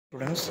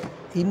Students,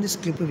 in this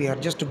clip we are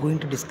just going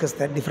to discuss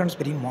the difference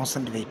between mass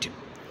and weight.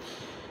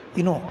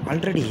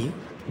 Already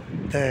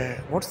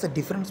what's the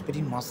difference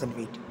between mass and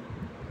weight?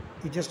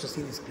 You just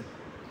see this clip.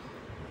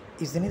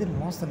 Is neither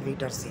mass and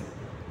weight are same.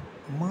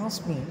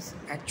 Mass means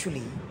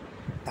actually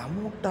the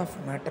amount of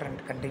matter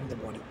and contained in the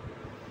body.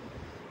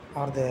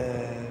 Or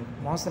the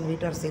mass and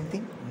weight are same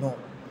thing? No,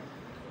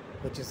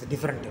 which is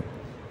different.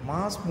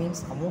 Mass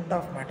means amount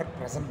of matter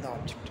present in the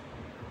object.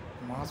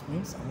 Mass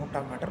means amount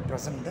of matter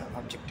present in the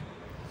object.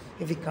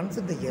 If we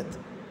consider the earth,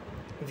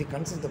 if we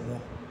consider the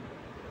moon,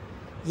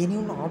 any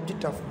one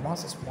object of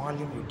mass small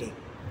you take.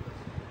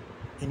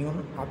 Any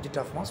one object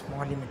of mass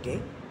small you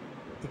take.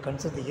 You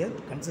consider the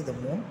earth, consider the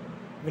moon.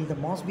 Will the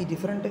mass be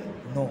different?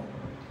 No.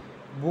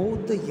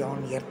 Both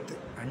on earth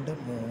and the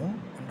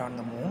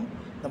moon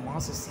the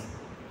mass is same.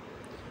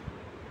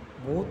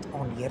 Both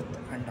on earth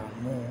and on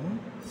moon,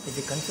 if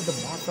we consider the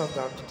mass of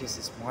the object is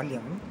small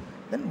m,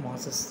 then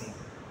mass is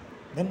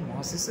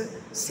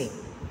same.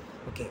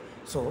 Okay,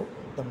 so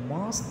the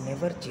mass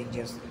never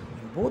changes.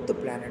 In both the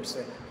planets,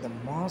 the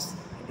mass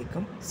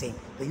become same.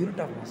 The unit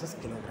of mass is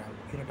kilogram.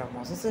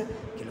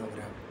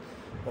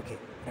 Okay,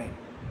 right.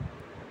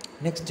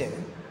 Next,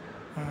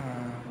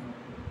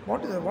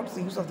 what is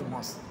the use of the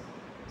mass?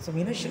 Some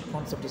initial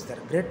concept is there: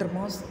 greater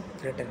mass,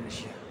 greater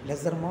inertia;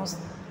 lesser mass,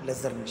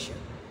 lesser inertia.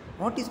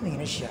 What is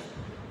inertia?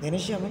 The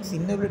inertia means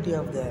inability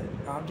of the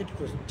object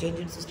to change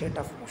its state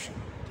of motion.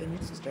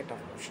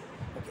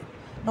 Okay.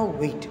 Now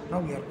weight. Now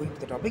we are going to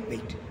the topic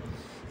weight.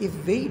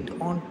 If weight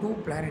on two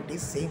planets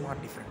is same or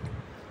different?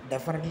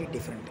 Definitely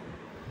different.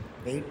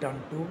 Weight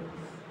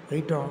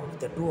of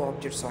the two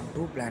objects on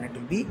two planets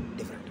will be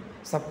different.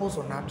 Suppose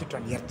one object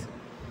on Earth,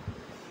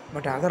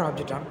 but other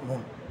object on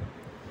Moon.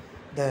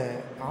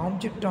 The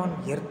object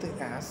on Earth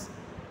has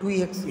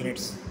 2x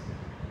units.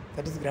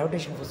 That is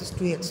gravitation force is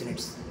 2x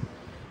units.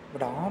 But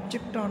the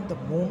object on the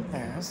Moon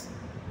has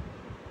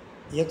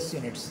x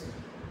units.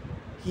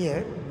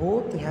 Here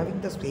both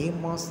having the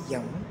same mass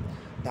m,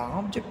 the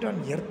object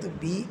on Earth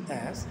B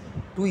has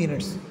 2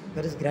 units,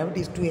 that is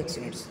gravity is 2x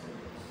units.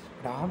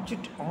 The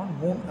object on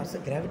Moon has a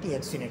gravity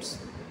x units.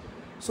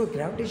 So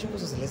gravitation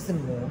force is less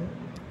in Moon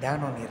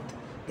than on Earth.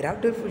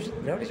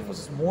 Gravitation force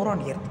is more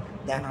on Earth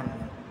than on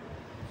Moon.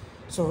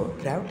 So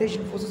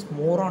gravitation force is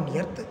more on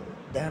Earth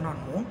than on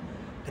Moon.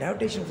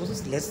 Gravitation force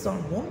is less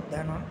on Moon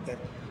than on Earth.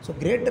 So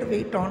greater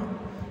weight on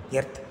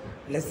Earth,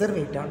 lesser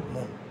weight on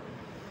Moon.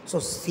 So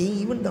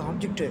even the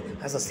object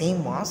has the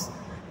same mass,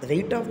 the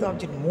weight of the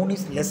object Moon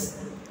is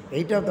less,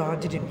 weight of the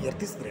object in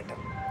Earth is greater.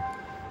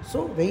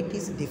 So weight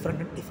is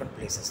different in different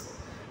places.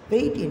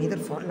 Weight in either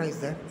formula is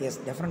there? Yes,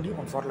 definitely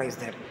one formula is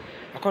there.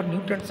 According to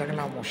Newton's second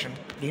law of motion,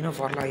 we know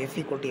formula F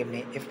equal to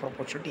ma, F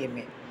proportional to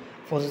ma.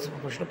 Force is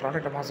proportional to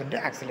product of mass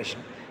into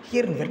acceleration.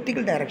 Here in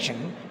vertical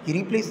direction, you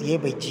replace A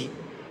by G.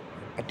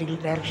 Vertical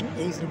direction,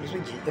 A is replaced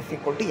by G, F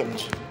equal to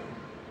mg.